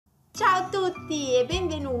Ciao a tutti e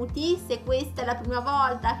benvenuti, se questa è la prima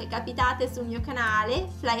volta che capitate sul mio canale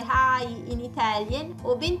Fly High in Italian,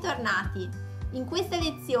 o bentornati. In questa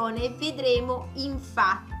lezione vedremo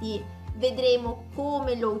infatti, vedremo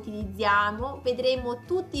come lo utilizziamo, vedremo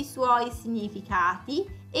tutti i suoi significati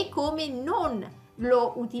e come non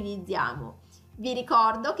lo utilizziamo. Vi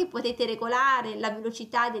ricordo che potete regolare la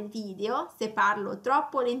velocità del video se parlo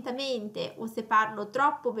troppo lentamente o se parlo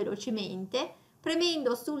troppo velocemente,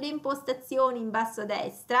 premendo sulle impostazioni in basso a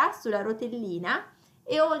destra, sulla rotellina,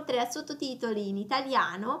 e oltre a sottotitoli in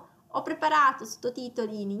italiano ho preparato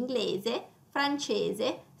sottotitoli in inglese,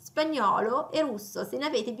 francese, spagnolo e russo se ne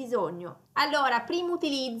avete bisogno. Allora, primo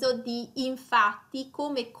utilizzo di infatti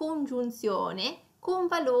come congiunzione con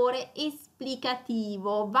valore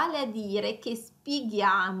esplicativo, vale a dire che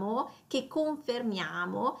spieghiamo, che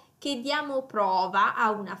confermiamo, che diamo prova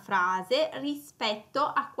a una frase rispetto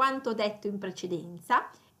a quanto detto in precedenza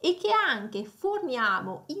e che anche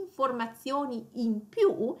forniamo informazioni in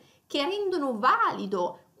più che rendono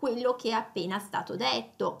valido quello che è appena stato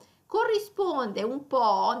detto. Corrisponde un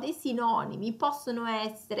po' dei sinonimi, possono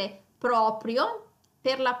essere proprio,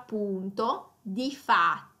 per l'appunto,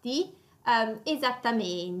 difatti,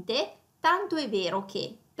 esattamente, tanto è vero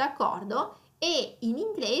che, d'accordo? E in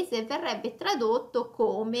inglese verrebbe tradotto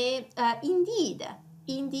come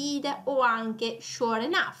indeed o anche sure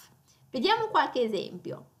enough. Vediamo qualche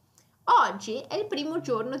esempio. Oggi è il primo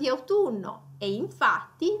giorno di autunno e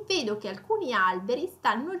infatti vedo che alcuni alberi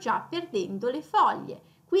stanno già perdendo le foglie.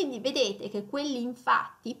 Quindi vedete che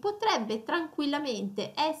quell'infatti potrebbe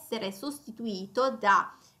tranquillamente essere sostituito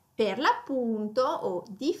da per l'appunto o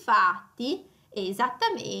difatti,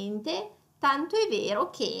 esattamente, tanto è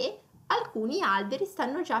vero che alcuni alberi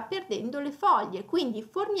stanno già perdendo le foglie, quindi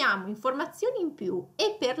forniamo informazioni in più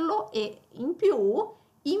e in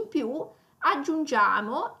più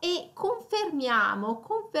aggiungiamo e confermiamo,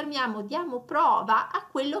 diamo prova a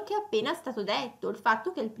quello che è appena stato detto, il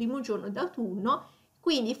fatto che è il primo giorno d'autunno,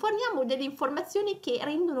 quindi forniamo delle informazioni che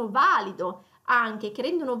rendono valido anche, che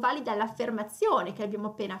rendono valida l'affermazione che abbiamo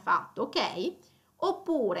appena fatto, ok?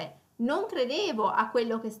 Oppure non credevo a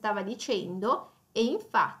quello che stava dicendo e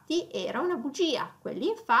infatti era una bugia.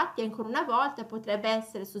 Quell'infatti ancora una volta potrebbe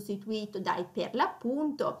essere sostituito dai per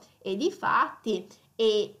l'appunto e difatti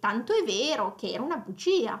e tanto è vero che era una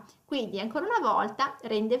bugia. Quindi ancora una volta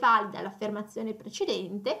rende valida l'affermazione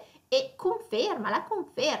precedente e la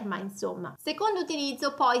conferma insomma. Secondo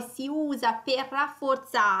utilizzo poi si usa per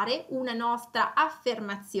rafforzare una nostra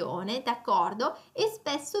affermazione, d'accordo? E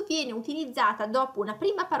spesso viene utilizzata dopo una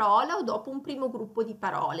prima parola o dopo un primo gruppo di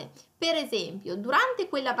parole. Per esempio, durante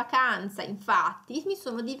quella vacanza infatti mi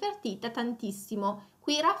sono divertita tantissimo.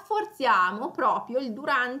 Qui rafforziamo proprio il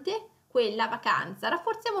durante quella vacanza,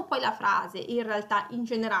 rafforziamo poi la frase in realtà in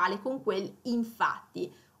generale con quel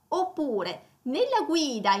infatti. Oppure nella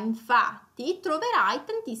guida infatti troverai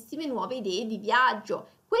tantissime nuove idee di viaggio.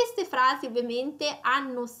 Queste frasi ovviamente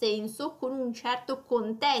hanno senso con un certo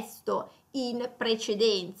contesto in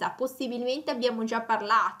precedenza, possibilmente abbiamo già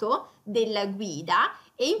parlato della guida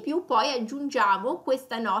e in più poi aggiungiamo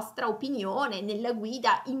questa nostra opinione nella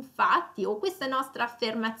guida infatti o questa nostra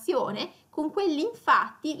affermazione, con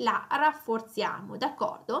quell'infatti la rafforziamo,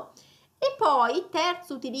 d'accordo? E poi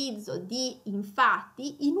terzo utilizzo di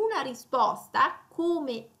infatti in una risposta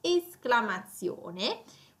come esclamazione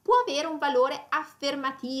può avere un valore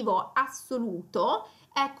affermativo assoluto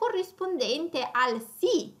corrispondente al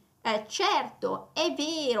sì, certo, è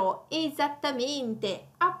vero,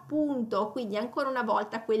 esattamente, appunto, quindi ancora una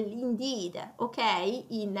volta quell'indeed, ok,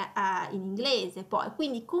 in inglese poi,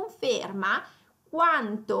 quindi conferma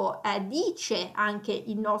quanto dice anche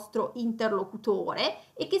il nostro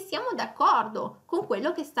interlocutore e che siamo d'accordo con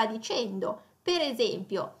quello che sta dicendo. Per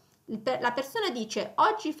esempio, la persona dice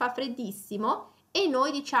oggi fa freddissimo e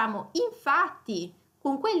noi diciamo infatti,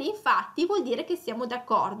 con quelli infatti vuol dire che siamo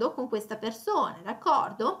d'accordo con questa persona,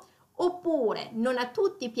 d'accordo? Oppure non a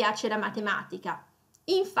tutti piace la matematica.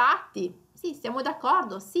 Infatti, sì, siamo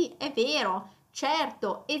d'accordo, sì, è vero.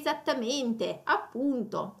 Certo, esattamente,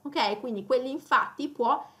 appunto, ok? Quindi quell'infatti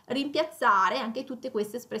può rimpiazzare anche tutte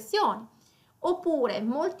queste espressioni. Oppure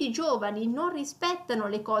molti giovani non rispettano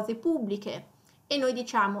le cose pubbliche e noi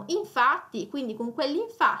diciamo infatti, quindi con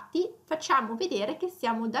quell'infatti facciamo vedere che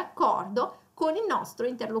siamo d'accordo con il nostro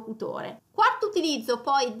interlocutore. Quarto utilizzo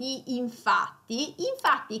poi di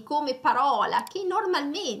infatti come parola che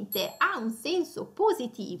normalmente ha un senso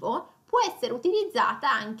positivo, può essere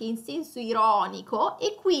utilizzata anche in senso ironico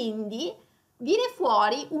e quindi viene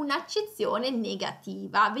fuori un'accezione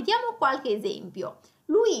negativa. Vediamo qualche esempio.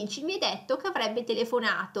 Luigi mi ha detto che avrebbe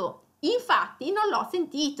telefonato, infatti non l'ho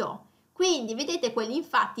sentito. Quindi vedete,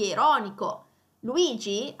 quell'infatti è ironico.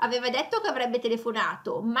 Luigi aveva detto che avrebbe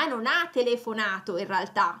telefonato, ma non ha telefonato in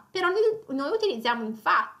realtà. Però noi utilizziamo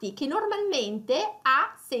infatti, che normalmente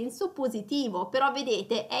ha senso positivo, però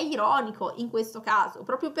vedete è ironico in questo caso,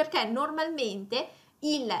 proprio perché normalmente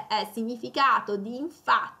il significato di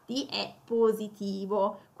infatti è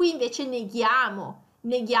positivo. Qui invece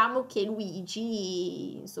neghiamo che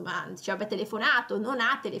Luigi, insomma, ci abbia telefonato, non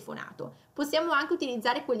ha telefonato. Possiamo anche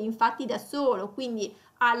utilizzare quell'infatti da solo, quindi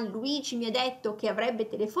a Luigi mi ha detto che avrebbe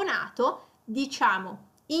telefonato, diciamo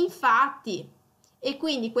infatti, e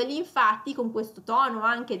quindi quell'infatti con questo tono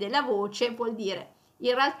anche della voce vuol dire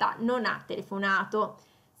in realtà non ha telefonato.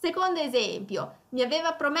 Secondo esempio, mi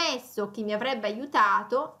aveva promesso che mi avrebbe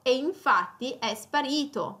aiutato e infatti è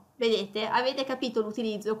sparito. Vedete, avete capito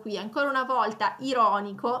l'utilizzo qui? Ancora una volta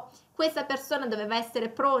ironico. Questa persona doveva essere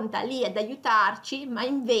pronta lì ad aiutarci, ma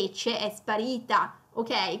invece è sparita.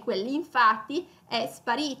 Ok? Quell'infatti è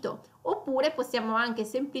sparito. Oppure possiamo anche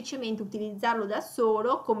semplicemente utilizzarlo da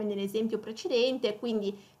solo, come nell'esempio precedente,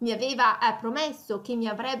 quindi mi aveva promesso che mi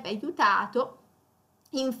avrebbe aiutato,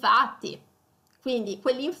 infatti. Quindi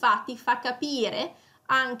quell'infatti fa capire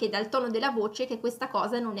anche dal tono della voce che questa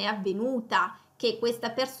cosa non è avvenuta, che questa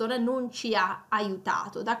persona non ci ha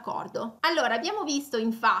aiutato, d'accordo? Allora, abbiamo visto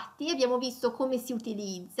infatti, abbiamo visto come si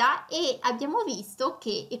utilizza e abbiamo visto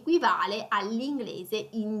che equivale all'inglese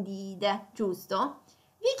indeed, giusto?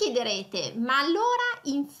 Vi chiederete, ma allora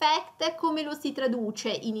in fact come lo si traduce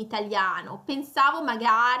in italiano? Pensavo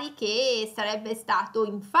magari che sarebbe stato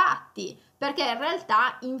infatti, perché in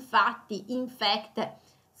realtà infatti, in fact,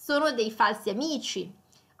 sono dei falsi amici.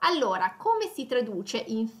 Allora, come si traduce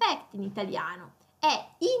in fact in italiano? È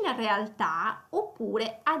in realtà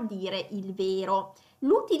oppure a dire il vero.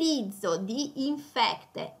 L'utilizzo di in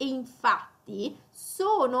fact e infatti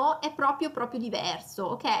è proprio diverso,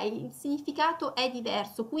 ok? Il significato è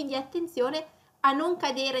diverso, quindi attenzione a non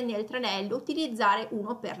cadere nel tranello, utilizzare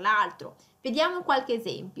uno per l'altro. Vediamo qualche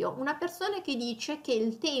esempio. Una persona che dice che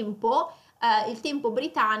il tempo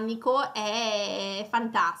britannico è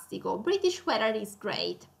fantastico. British weather is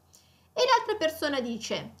great. E l'altra persona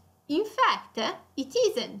dice, in fact, it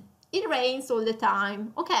isn't. It rains all the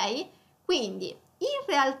time. Ok? Quindi, in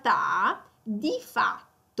realtà, di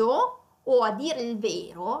fatto, o a dire il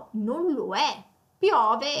vero, non lo è.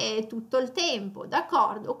 Piove tutto il tempo,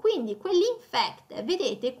 d'accordo? Quindi quell'in fact,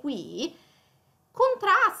 vedete qui,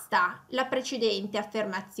 contrasta la precedente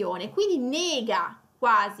affermazione, quindi nega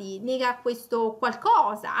questo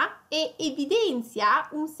qualcosa e evidenzia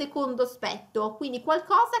un secondo aspetto, quindi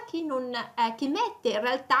qualcosa che mette in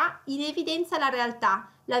realtà in evidenza la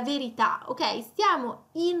realtà, la verità, ok? Stiamo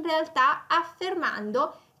in realtà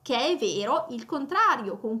affermando che è vero il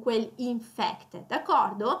contrario con quel in fact,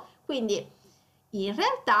 d'accordo? Quindi in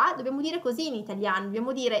realtà dobbiamo dire così in italiano,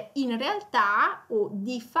 dobbiamo dire in realtà o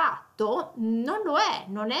di fatto non lo è,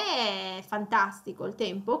 non è fantastico il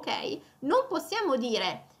tempo, ok? Non possiamo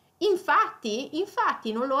dire infatti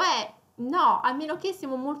non lo è, no, a meno che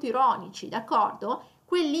siamo molto ironici, d'accordo?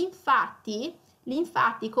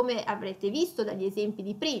 L'infatti, come avrete visto dagli esempi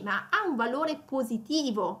di prima, ha un valore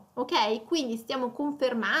positivo, ok? Quindi stiamo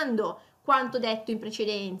confermando quanto detto in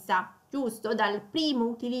precedenza, giusto? Dal primo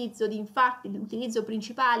utilizzo di infatti, l'utilizzo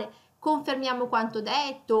principale, confermiamo quanto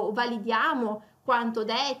detto, validiamo quanto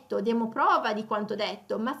detto, diamo prova di quanto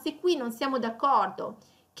detto, ma se qui non siamo d'accordo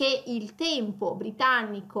che il tempo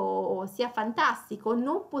britannico sia fantastico,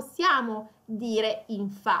 non possiamo dire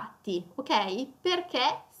infatti, ok?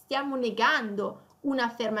 Perché stiamo negando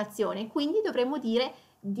un'affermazione, quindi dovremmo dire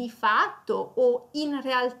di fatto o in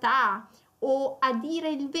realtà o a dire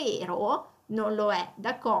il vero non lo è,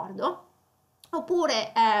 d'accordo?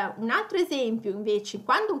 Oppure un altro esempio invece,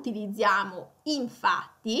 quando utilizziamo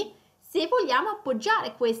infatti, se vogliamo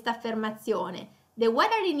appoggiare questa affermazione, the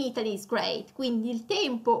weather in Italy is great, quindi il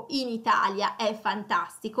tempo in Italia è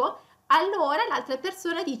fantastico, allora l'altra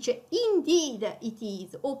persona dice indeed it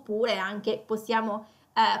is, oppure anche possiamo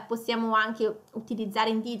anche utilizzare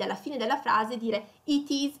indeed alla fine della frase e dire it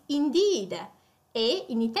is indeed. E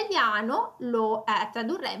in italiano lo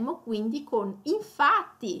tradurremmo quindi con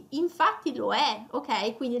infatti lo è,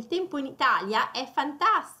 ok? Quindi il tempo in Italia è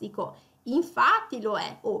fantastico, infatti lo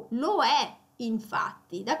è o lo è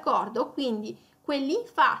infatti, d'accordo? Quindi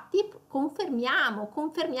quell'infatti confermiamo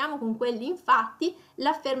con quell'infatti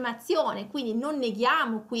l'affermazione, quindi non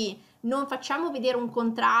neghiamo qui, non facciamo vedere un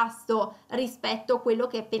contrasto rispetto a quello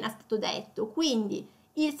che è appena stato detto, quindi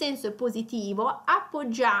il senso è positivo,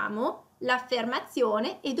 appoggiamo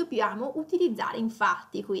l'affermazione e dobbiamo utilizzare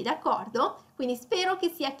infatti qui, d'accordo? Quindi spero che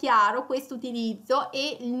sia chiaro questo utilizzo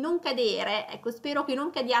e il non cadere, ecco, spero che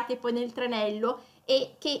non cadiate poi nel tranello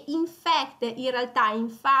e che in fact in realtà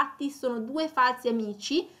infatti sono due falsi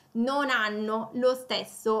amici, non hanno lo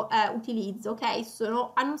stesso utilizzo,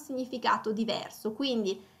 ok? Hanno un significato diverso,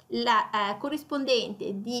 quindi la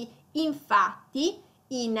corrispondente di infatti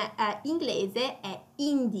in inglese è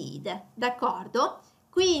indeed, d'accordo?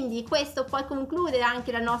 Quindi questo poi conclude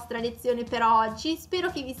anche la nostra lezione per oggi,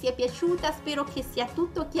 spero che vi sia piaciuta, spero che sia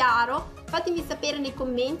tutto chiaro, fatemi sapere nei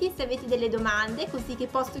commenti se avete delle domande così che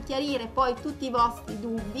posso chiarire poi tutti i vostri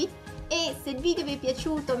dubbi e se il video vi è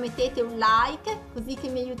piaciuto mettete un like così che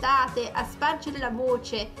mi aiutate a spargere la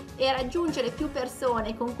voce e a raggiungere più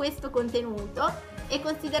persone con questo contenuto e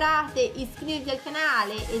considerate iscrivervi al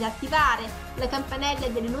canale ed attivare la campanella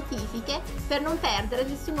delle notifiche per non perdere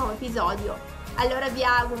nessun nuovo episodio. Allora vi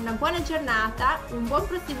auguro una buona giornata, un buon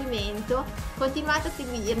proseguimento, continuate a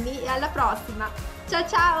seguirmi e alla prossima. Ciao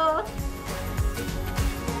ciao!